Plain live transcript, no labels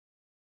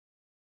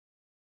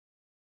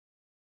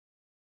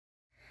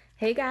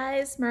Hey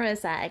guys,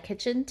 Marissa at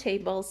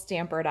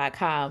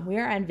KitchenTableStamper.com. We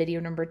are on video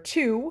number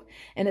 2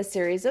 in a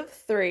series of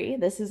 3.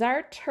 This is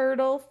our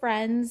Turtle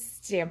Friends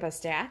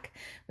Stamp-A-Stack.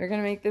 We're going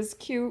to make this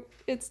cute.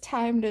 It's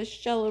time to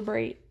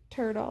celebrate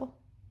turtle.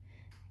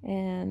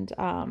 And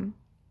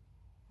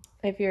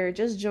if you're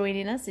just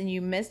joining us and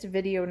you missed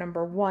video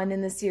number 1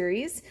 in the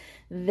series,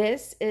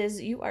 this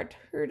is You Are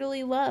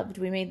Turtly Loved.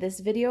 We made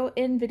this video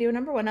in video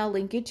number 1. I'll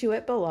link you to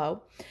it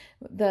below.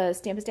 The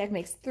Stamp-A-Stack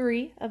makes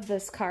 3 of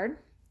this card.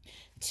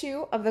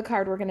 2 of the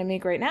card we're going to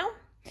make right now,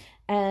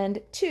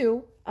 and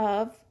 2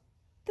 of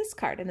this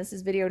card, and this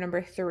is video number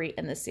 3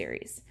 in the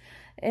series.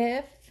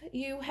 If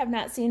you have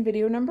not seen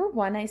video number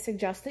 1, I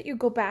suggest that you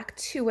go back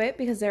to it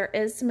because there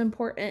is some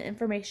important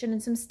information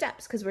and some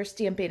steps because we're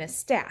stamping a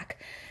stack.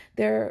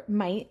 There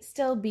might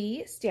still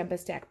be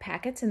Stamp-A-Stack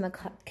packets in the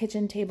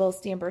Kitchen Table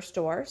Stamper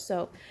store,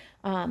 so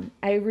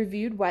I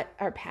reviewed what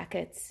our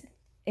packets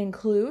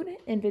include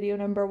in video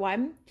number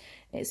 1,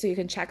 so you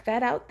can check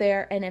that out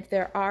there. And if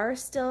there are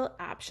still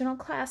optional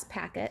class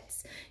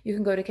packets, you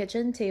can go to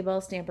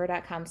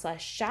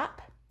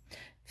kitchentablestamper.com/shop,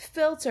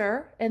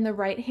 filter in the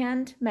right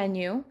hand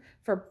menu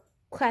for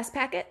class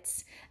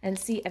packets, and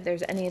see if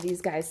there's any of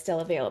these guys still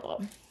available.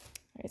 All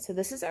right, so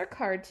this is our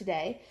card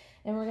today,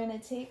 and we're going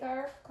to take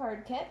our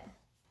card kit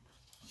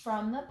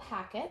from the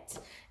packet,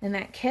 and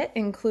that kit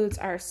includes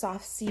our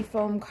soft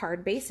seafoam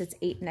card base. It's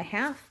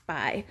 8.5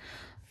 by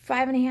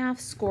 5.5,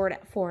 scored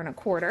at 4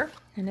 1/4,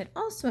 and it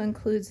also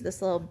includes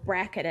this little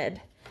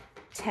bracketed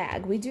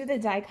tag. We do the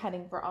die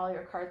cutting for all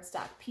your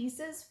cardstock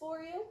pieces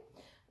for you.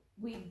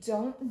 We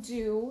don't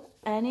do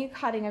any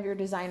cutting of your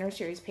designer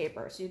series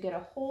paper, so you get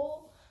a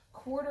whole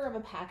quarter of a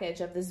package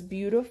of this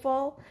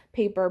beautiful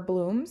paper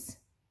Blooms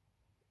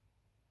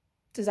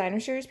designer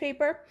series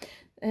paper,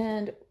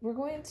 and we're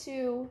going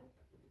to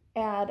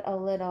add a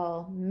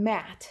little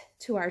mat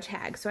to our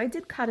tag. So I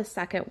did cut a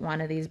second one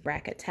of these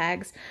bracket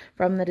tags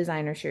from the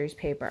designer series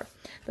paper.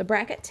 The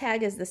bracket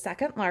tag is the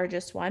second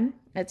largest one.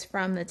 It's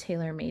from the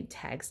TaylorMade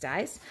Tags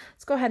dies.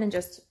 Let's go ahead and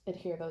just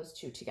adhere those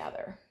two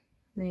together.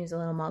 I'm gonna use a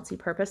little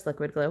multi-purpose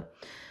liquid glue.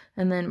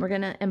 And then we're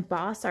gonna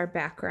emboss our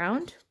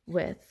background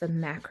with the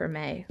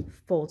macrame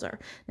folder.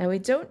 Now we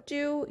don't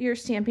do your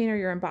stamping or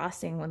your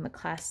embossing when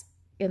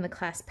in the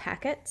class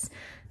packets,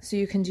 so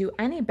you can do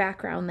any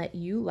background that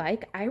you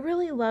like. I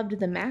really loved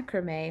the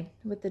macrame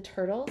with the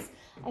turtles.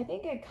 I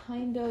think it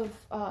kind of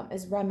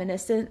is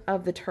reminiscent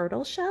of the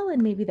turtle shell,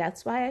 and maybe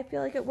that's why I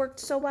feel like it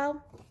worked so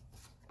well.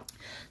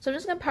 So I'm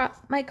just gonna pop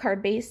my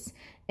card base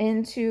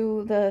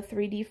into the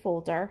 3D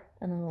folder,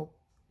 and then we'll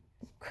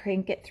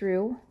crank it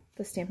through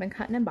the Stampin'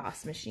 Cut and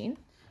Emboss machine.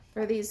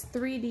 For these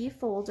 3D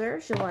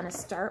folders, you'll want to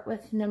start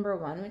with number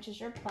 1, which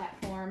is your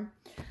platform.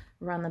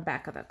 Run the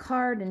back of the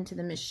card into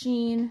the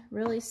machine,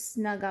 really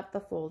snug up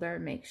the folder,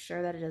 make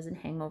sure that it doesn't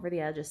hang over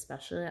the edge,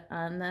 especially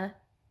on the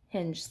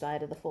hinge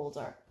side of the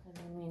folder. And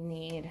then we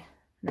need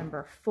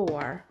number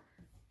 4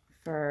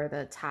 for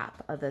the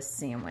top of the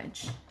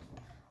sandwich.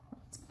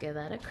 Let's give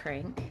that a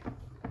crank.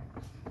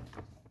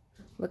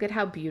 Look at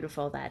how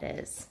beautiful that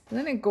is.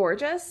 Isn't it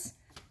gorgeous?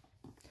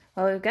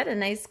 Well, we've got a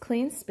nice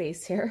clean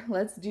space here.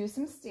 Let's do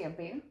some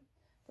stamping.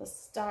 The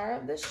star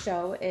of the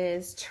show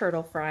is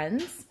Turtle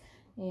Friends,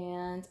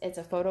 and it's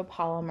a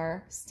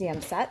photopolymer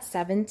stamp set,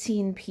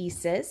 17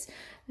 pieces.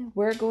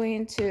 We're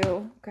going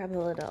to grab a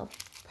little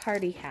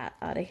party hat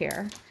out of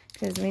here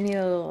because we need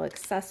a little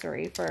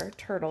accessory for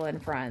Turtle and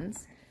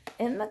Friends.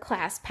 In the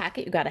class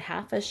packet, you got a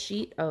half a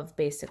sheet of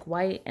basic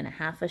white and a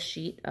half a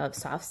sheet of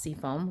soft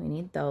seafoam. We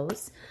need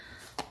those.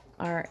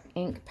 Our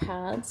ink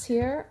pads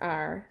here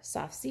are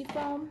soft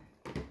seafoam,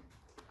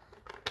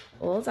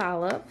 Old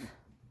Olive,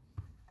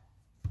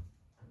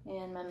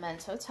 and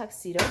Memento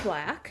Tuxedo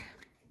Black.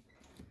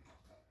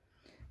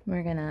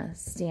 We're gonna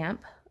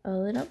stamp a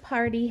little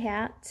party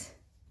hat.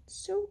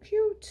 So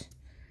cute.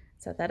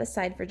 Set that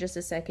aside for just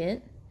a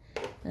second.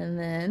 And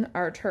then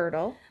our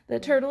turtle. The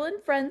Turtle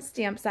and Friends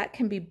stamp set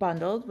can be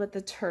bundled with the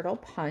Turtle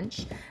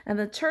Punch. And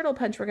the Turtle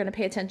Punch, we're gonna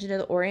pay attention to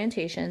the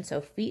orientation. So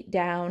feet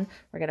down,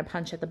 we're gonna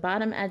punch at the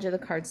bottom edge of the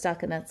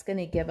cardstock, and that's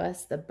gonna give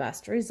us the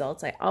best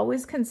results. I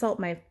always consult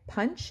my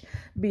punch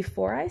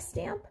before I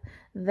stamp.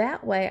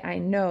 That way I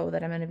know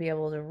that I'm gonna be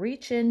able to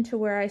reach into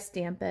where I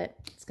stamp it.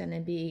 It's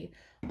gonna be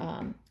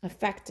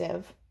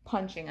effective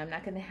punching. I'm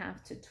not going to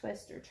have to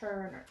twist or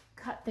turn or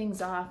cut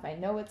things off. I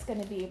know it's going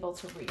to be able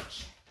to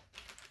reach.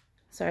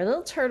 So our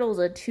little turtle is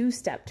a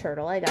 2-step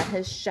turtle. I got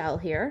his shell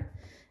here,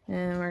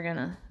 and we're going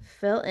to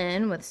fill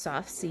in with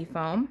soft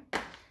seafoam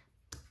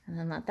and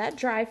then let that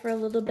dry for a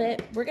little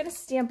bit. We're going to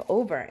stamp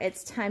over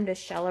It's Time to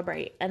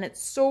Celebrate, and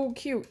it's so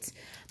cute.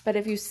 But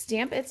if you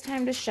stamp It's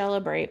Time to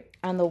Celebrate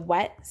on the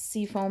wet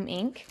seafoam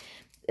ink,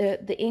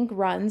 the ink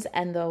runs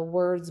and the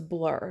words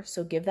blur,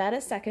 so give that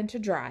a second to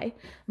dry.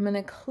 I'm going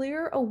to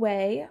clear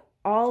away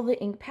all the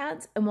ink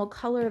pads, and we'll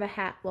color the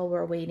hat while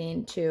we're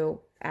waiting to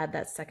add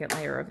that second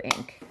layer of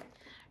ink.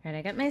 All right,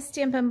 I got my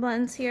Stampin'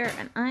 Blends here,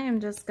 and I am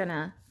just going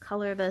to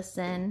color this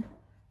in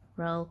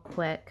real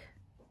quick,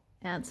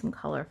 add some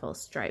colorful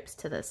stripes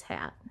to this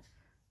hat.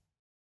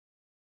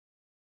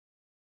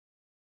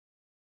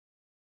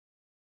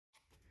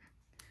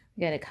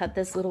 You got to cut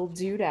this little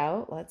dude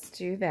out. Let's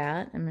do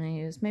that. I'm going to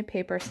use my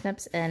paper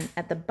snips, and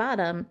at the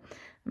bottom,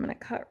 I'm going to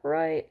cut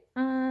right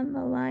on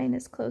the line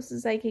as close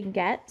as I can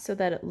get so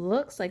that it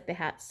looks like the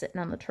hat's sitting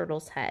on the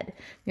turtle's head.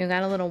 You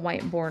got a little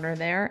white border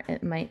there.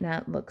 It might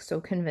not look so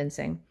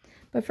convincing.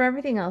 But for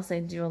everything else, I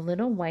do a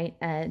little white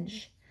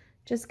edge.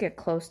 Just get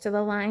close to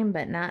the line,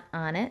 but not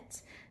on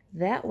it.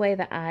 That way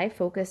the eye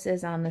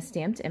focuses on the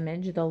stamped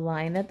image, the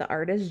line that the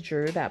artist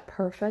drew, that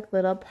perfect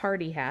little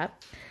party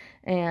hat.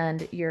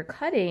 And your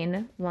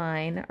cutting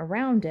line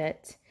around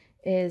it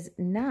is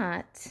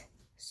not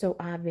so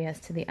obvious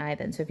to the eye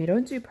then. So if you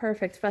don't do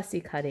perfect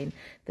fussy cutting,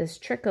 this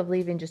trick of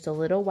leaving just a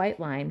little white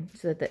line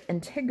so that the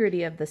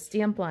integrity of the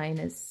stamp line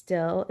is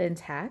still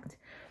intact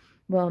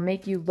will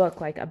make you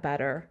look like a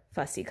better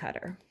fussy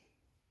cutter.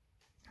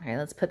 All right,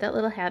 let's put that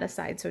little hat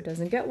aside so it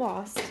doesn't get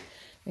lost.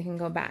 We can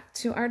go back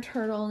to our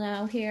turtle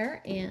now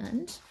here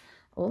and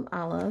Old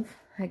Olive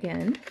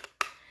again.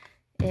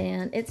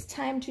 And it's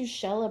time to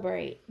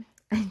celebrate.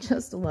 I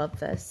just love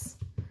this.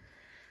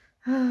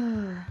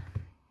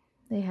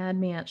 They had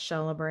me at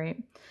celebrate.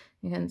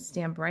 You can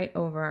stamp right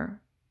over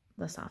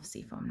the soft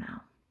seafoam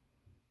now.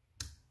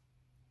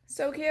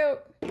 So cute.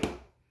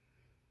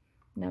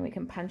 Now we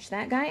can punch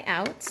that guy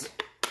out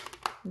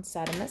and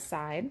set him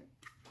aside.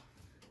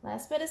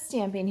 Last bit of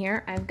stamping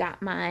here. I've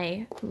got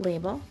my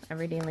label,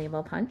 Everyday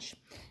Label Punch.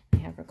 I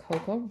have a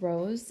Cocoa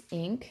Rose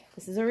ink.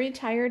 This is a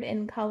retired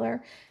in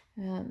color.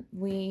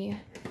 We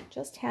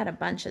just had a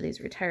bunch of these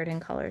retired in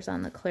colors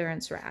on the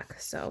clearance rack,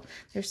 so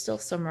there's still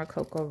some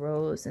Rococo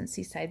Rose and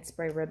Seaside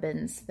Spray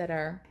ribbons that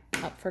are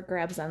up for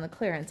grabs on the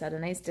clearance at a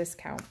nice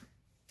discount.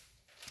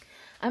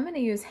 I'm going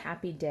to use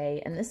Happy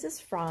Day, and this is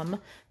from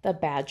the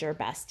Badger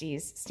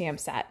Besties stamp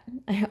set.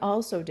 I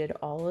also did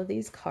all of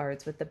these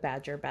cards with the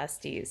Badger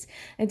Besties.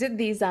 I did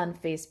these on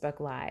Facebook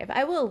Live.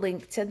 I will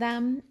link to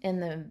them in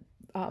the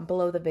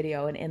below the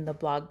video and in the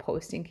blog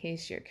post in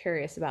case you're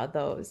curious about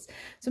those.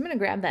 So I'm going to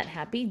grab that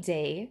Happy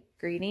Day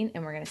greeting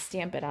and we're going to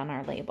stamp it on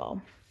our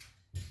label.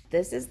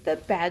 This is the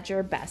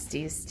Badger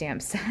Besties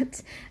stamp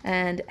set,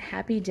 and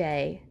Happy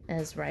Day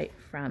is right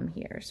from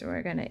here. So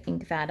we're going to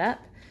ink that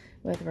up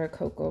with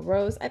Rococo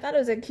Rose. I thought it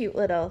was a cute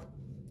little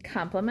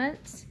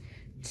compliment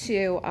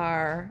to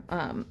our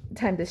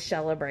time to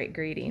celebrate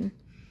greeting.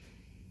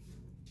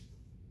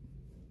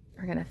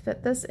 We're going to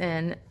fit this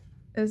in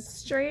as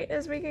straight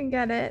as we can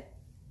get it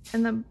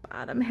in the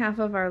bottom half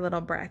of our little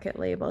bracket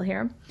label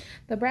here.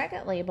 The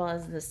bracket label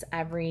is this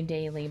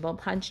Everyday Label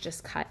Punch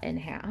just cut in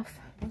half.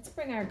 Let's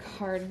bring our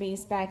card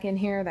base back in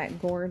here,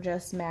 that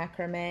gorgeous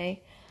macrame,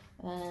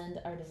 and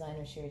our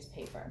designer series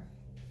paper.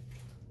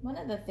 One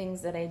of the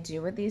things that I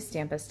do with these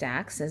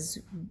Stamp-A-Stacks is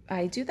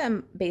I do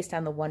them based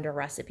on the Wonder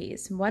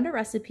recipes. Wonder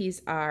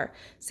recipes are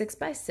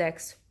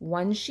 6x6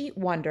 one-sheet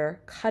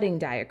Wonder cutting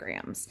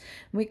diagrams.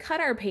 We cut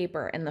our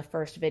paper in the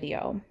first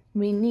video.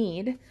 We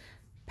need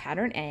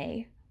pattern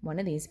A, one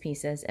of these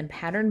pieces, and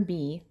pattern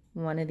B,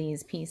 one of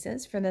these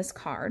pieces for this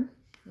card.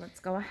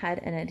 Let's go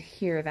ahead and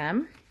adhere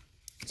them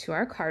to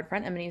our card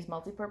front. I'm going to use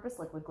multi-purpose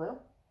liquid glue.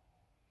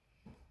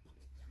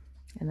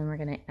 And then we're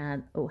going to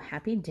add, oh,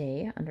 Happy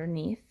Day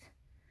underneath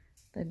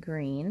the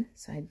green.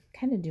 So I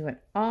kind of do it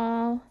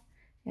all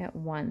at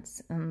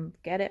once and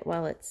get it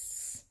while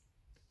it's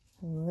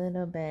a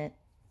little bit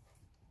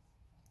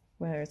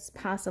where it's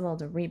possible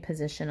to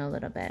reposition a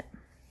little bit.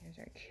 Here's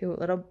our cute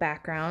little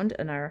background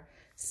and our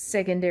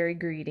secondary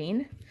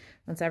greeting.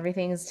 Once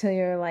everything is to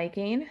your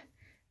liking,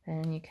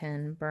 then you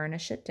can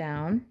burnish it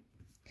down.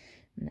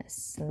 I'm going to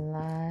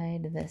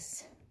slide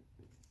this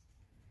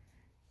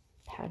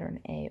pattern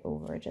A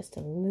over just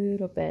a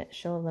little bit,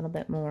 show a little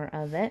bit more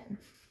of it.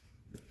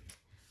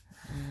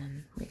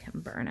 And we can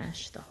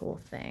burnish the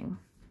whole thing.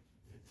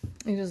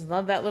 I just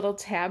love that little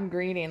tab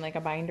greeting, like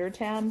a binder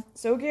tab.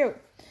 So cute.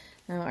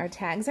 Now our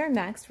tags are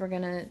next. We're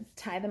going to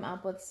tie them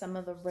up with some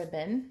of the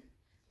ribbon.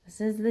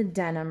 This is the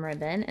denim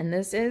ribbon, and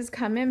this is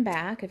coming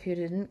back if you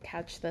didn't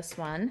catch this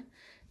one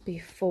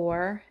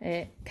before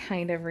it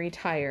kind of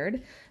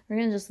retired. We're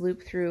going to just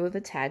loop through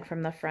the tag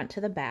from the front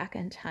to the back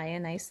and tie a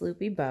nice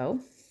loopy bow.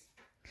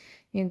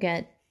 You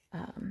get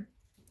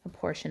a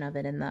portion of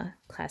it in the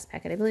class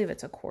packet. I believe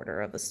it's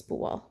 1/4 of a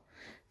spool.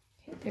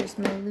 Okay, there's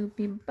my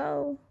loopy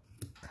bow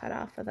cut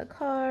off of the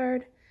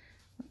card.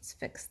 Let's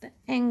fix the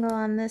angle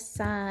on this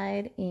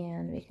side,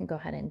 and we can go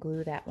ahead and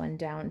glue that one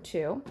down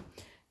too.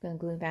 I'm going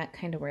to glue that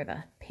kind of where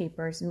the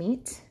papers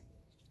meet.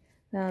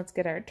 Now let's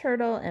get our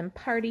turtle and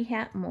party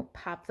hat, and we'll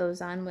pop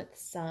those on with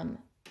some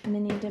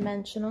mini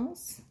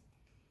dimensionals.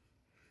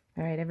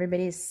 All right,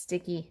 everybody's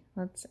sticky.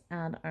 Let's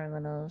add our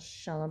little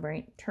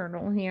celebrate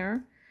turtle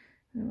here.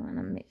 We want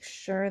to make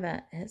sure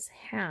that his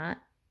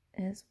hat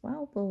is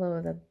well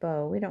below the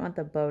bow. We don't want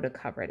the bow to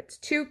cover it. It's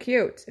too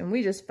cute, and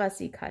we just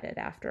fussy cut it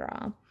after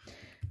all.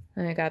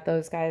 And I got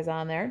those guys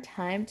on there.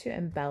 Time to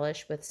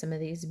embellish with some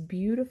of these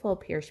beautiful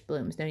pierced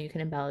blooms. Now you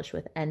can embellish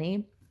with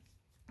any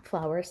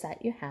flower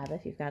set you have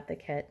if you've got the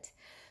kit,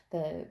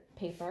 the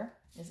paper,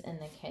 is in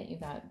the kit. You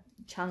got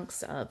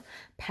chunks of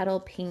petal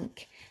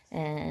pink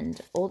and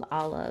old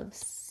olive,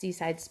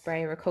 seaside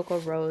spray, rococo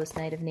rose,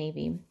 night of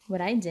navy.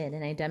 What I did,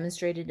 and I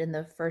demonstrated in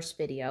the first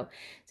video,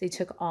 is I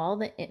took all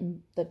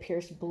the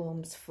Pierce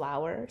Blooms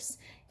flowers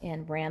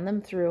and ran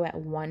them through at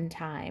one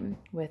time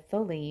with the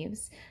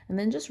leaves, and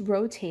then just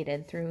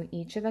rotated through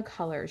each of the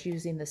colors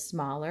using the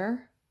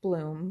smaller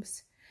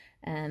blooms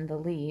and the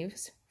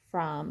leaves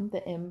from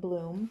the In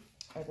Bloom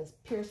or the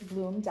Pierce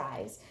Bloom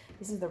dies.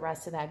 This is the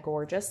rest of that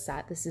gorgeous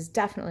set. This is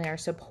definitely our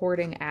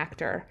supporting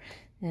actor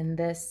in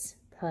this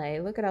play.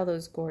 Look at all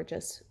those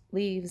gorgeous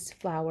leaves,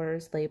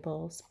 flowers,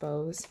 labels,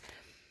 bows.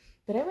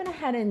 But I went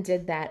ahead and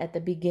did that at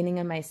the beginning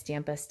of my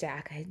Stampa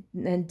stack. I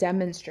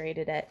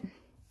demonstrated it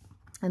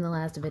in the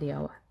last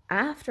video.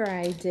 After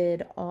I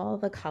did all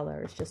the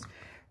colors, just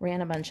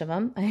ran a bunch of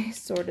them, I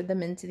sorted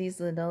them into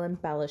these little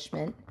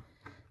embellishment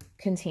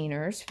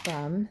containers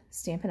from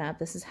Stampin' Up.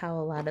 This is how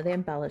a lot of the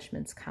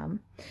embellishments come.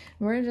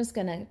 We're just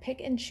gonna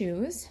pick and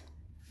choose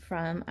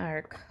from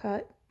our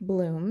cut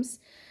blooms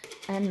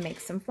and make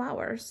some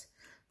flowers.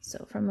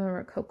 So from a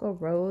rococo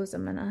rose,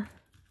 I'm gonna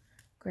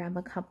grab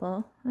a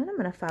couple, and I'm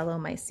gonna follow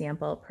my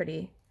sample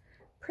pretty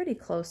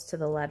close to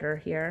the letter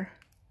here.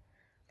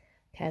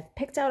 Okay, I've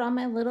picked out all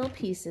my little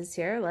pieces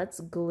here.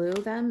 Let's glue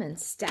them and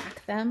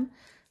stack them.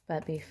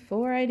 But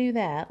before I do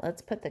that,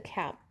 let's put the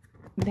cap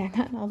back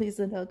on all these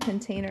little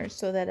containers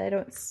so that I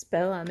don't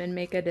spill them and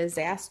make a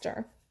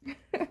disaster.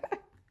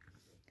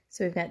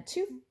 So we've got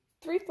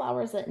three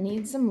flowers that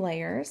need some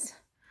layers.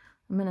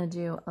 I'm going to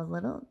do a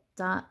little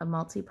dot of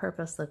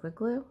multi-purpose liquid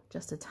glue,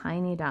 just a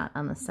tiny dot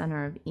on the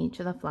center of each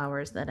of the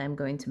flowers that I'm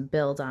going to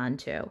build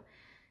onto.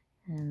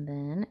 And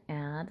then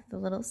add the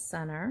little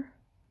center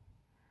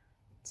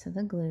to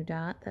the glue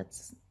dot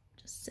that's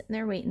just sitting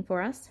there waiting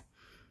for us.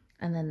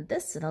 And then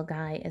this little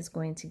guy is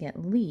going to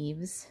get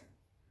leaves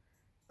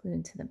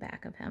glued to the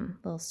back of him,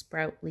 little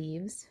sprout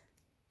leaves.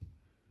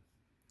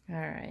 All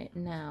right,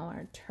 now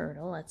our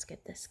turtle, let's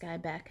get this guy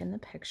back in the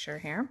picture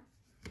here.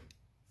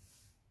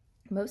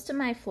 Most of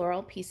my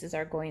floral pieces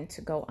are going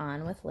to go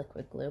on with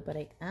liquid glue, but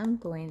I am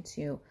going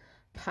to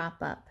pop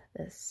up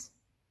this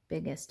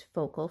biggest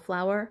focal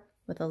flower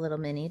with a little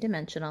mini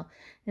dimensional,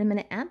 and I'm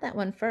going to add that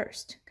one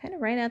first, kind of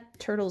right at the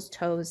turtle's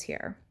toes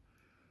here,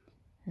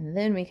 and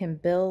then we can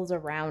build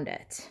around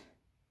it.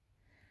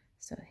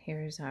 So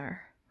here's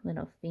our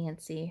little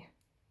fancy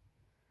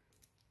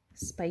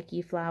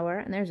spiky flower,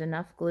 and there's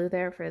enough glue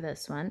there for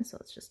this one, so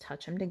let's just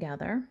touch them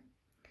together,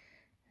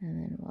 and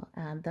then we'll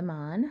add them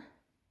on.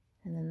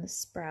 And then the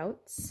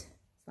sprouts,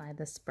 slide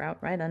the sprout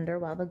right under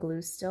while the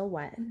glue's still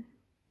wet.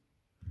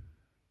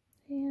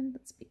 And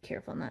let's be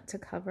careful not to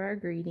cover our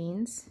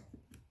greetings.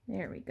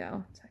 There we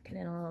go, tuck it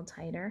in a little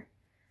tighter.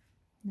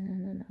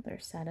 And another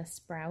set of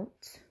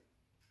sprouts.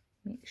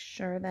 Make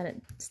sure that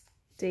it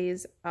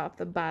stays off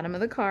the bottom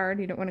of the card.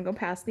 You don't want to go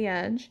past the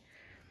edge.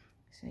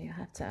 So you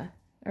have to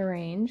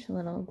arrange a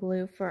little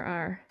glue for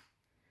our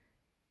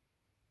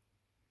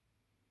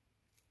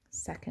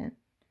second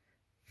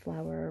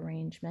flower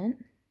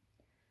arrangement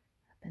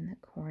up in the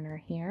corner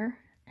here.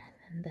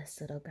 And then this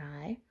little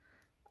guy.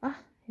 Ah,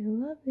 I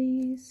love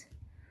these.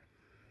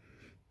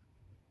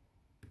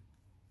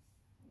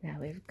 Now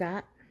we've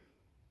got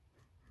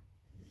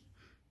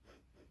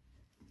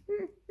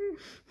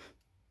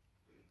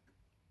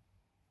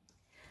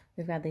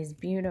these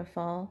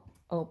beautiful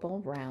opal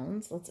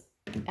rounds. Let's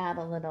add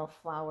a little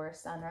flower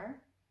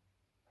center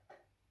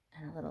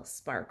and a little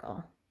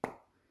sparkle. So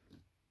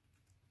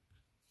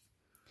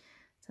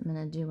I'm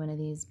going to do one of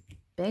these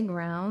big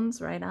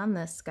rounds right on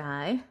this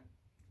guy, and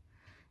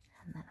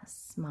then a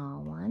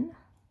small one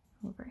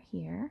over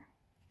here.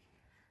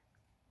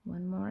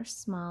 One more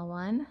small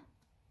one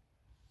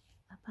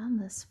up on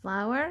this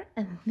flower,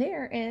 and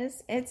there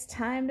is, it's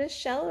time to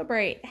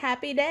celebrate.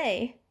 Happy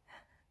day.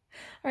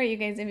 All right, you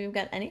guys, if you've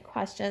got any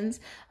questions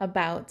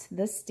about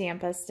the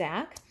Stampa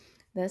stack,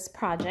 this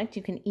project,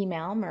 you can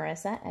email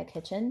Marisa at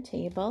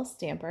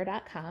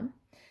kitchentablestamper.com.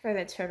 For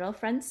the Turtle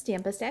Friends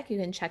Stampa stack, you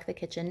can check the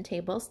Kitchen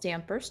Table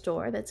Stamper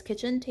store. That's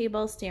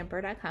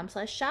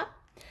kitchentablestamper.com/shop.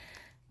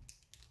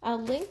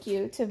 I'll link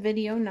you to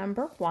video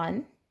number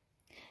 1,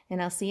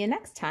 and I'll see you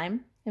next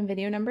time in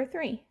video number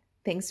 3.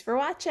 Thanks for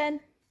watching.